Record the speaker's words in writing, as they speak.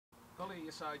Scully,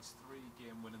 your side's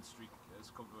 3-game winning streak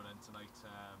has come to an end tonight.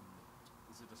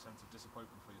 Is it a sense of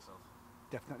disappointment for yourself?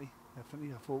 Definitely.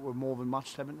 I thought we were more than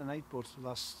matched him tonight, but the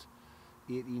last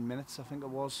 18 minutes, I think it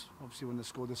was, obviously when they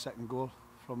scored the second goal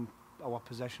from our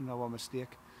possession, our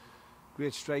mistake.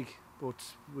 Great strike, but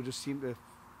we just seemed to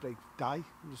die,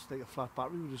 just like a flat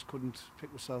battery. We just couldn't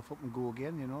pick ourselves up and go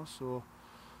again, So,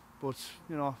 but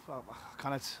I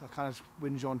can't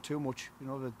whinge on too much.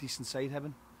 The decent side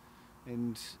having,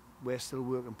 and we're still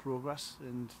work in progress.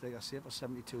 And like I say, for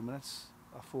 72 minutes,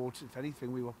 I thought if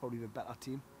anything we were probably the better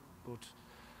team. But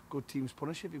good teams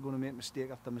punish if you're going to make mistake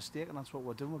after mistake, and that's what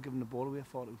we're doing. We're giving the ball away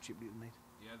far too cheaply tonight.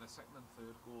 Yeah, the second and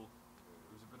third goal,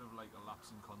 it was a bit of like a lapse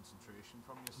in concentration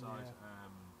from your side. Yeah.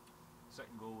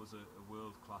 Second goal was a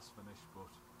world-class finish,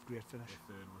 but great finish.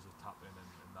 The third was a tap-in,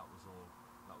 and that was all.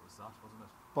 That was that, wasn't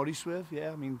it? Body swerve,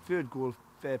 yeah. I mean, third goal,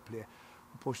 fair play.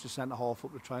 We pushed the centre half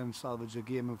up to try and salvage the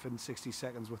game within 60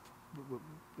 seconds with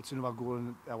another goal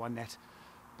in our net.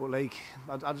 But I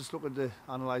just look at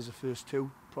analyse the first two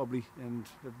probably, and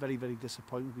we're very, very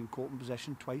disappointed. We've been caught in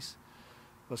possession twice.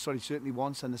 Well, sorry, certainly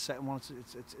once, and the second one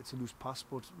it's a loose pass.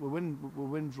 But we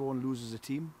win, draw, and lose as a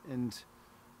team, and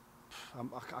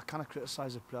I can't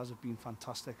criticise the players. Have been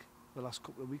fantastic the last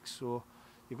couple of weeks. So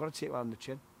you've got to take that on the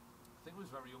chin. I think it was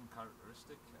very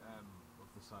uncharacteristic of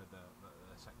the side that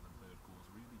the second and third goals,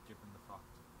 really, given the fact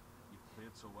you've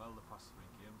played so well the past 3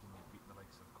 games and you've beaten the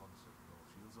likes of Concert and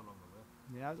Shields along the way.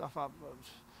 Yeah, I thought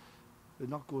they're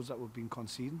not goals that we've been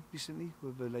conceding recently.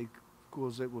 We've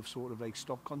goals that we've sort of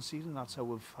stopped conceding. That's how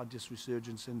we've had this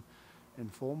resurgence in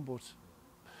form. But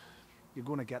you're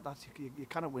going to get that. You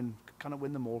cannot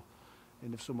win them all.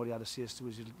 And if somebody had a say to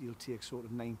us, you'll take sort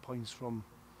of 9 points from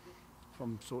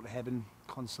sort of Hebburn,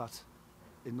 Concert,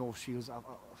 in North Shields,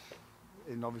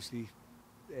 and obviously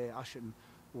Ashton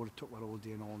would have took that all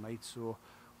day and all night. So,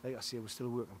 like I say, we're still a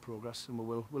work in progress, and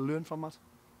we'll learn from that.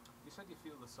 You said you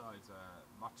feel the sides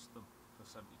matched them for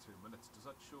 72 minutes. Does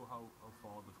that show how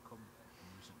far they've come in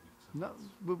recent weeks? No,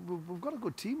 we've got a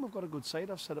good team. We've got a good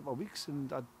side. I've said it for weeks,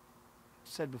 and I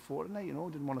said before tonight,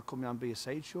 didn't want to come here and be a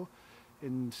sideshow,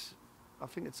 and I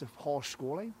think it's a harsh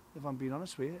scoreline, if I'm being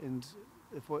honest with you. And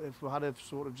if we had have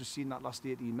sort of just seen that last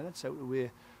 18 minutes out the way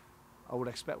I would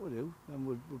expect we do, then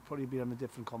we'd probably be on a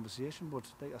different conversation. But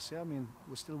like I say, I mean,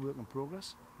 we're still work in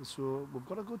progress. So we've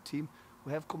got a good team.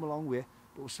 We have come a long way,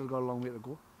 but we've still got a long way to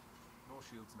go. North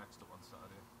Shields next up on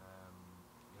Saturday.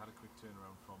 You had a quick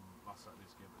turnaround from last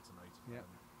Saturday's game to tonight. Yeah.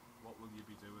 What will you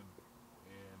be doing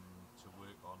to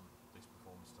work on this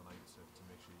performance tonight to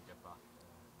make sure you get back?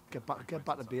 Get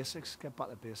back to basics. Get back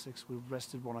to basics. We've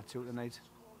rested 1 or 2 tonight,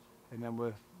 and then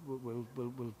we'll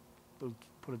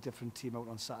put a different team out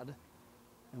on Saturday,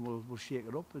 and we'll shake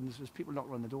it up. And there's people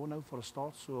knocking on the door now for a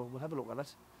start, so we'll have a look at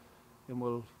it, and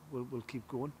we'll keep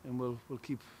going, and we'll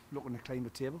keep looking to climb the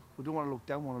table. We don't want to look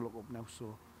down, we want to look up now.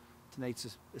 So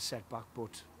tonight's a setback,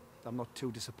 but I'm not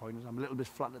too disappointed. I'm a little bit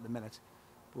flat at the minute,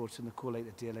 but in the cool light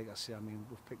of day, like I say, I mean,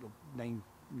 we've picked up 9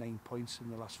 points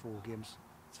in the last 4 games.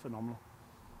 It's phenomenal.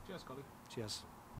 Cheers, Collie. Cheers.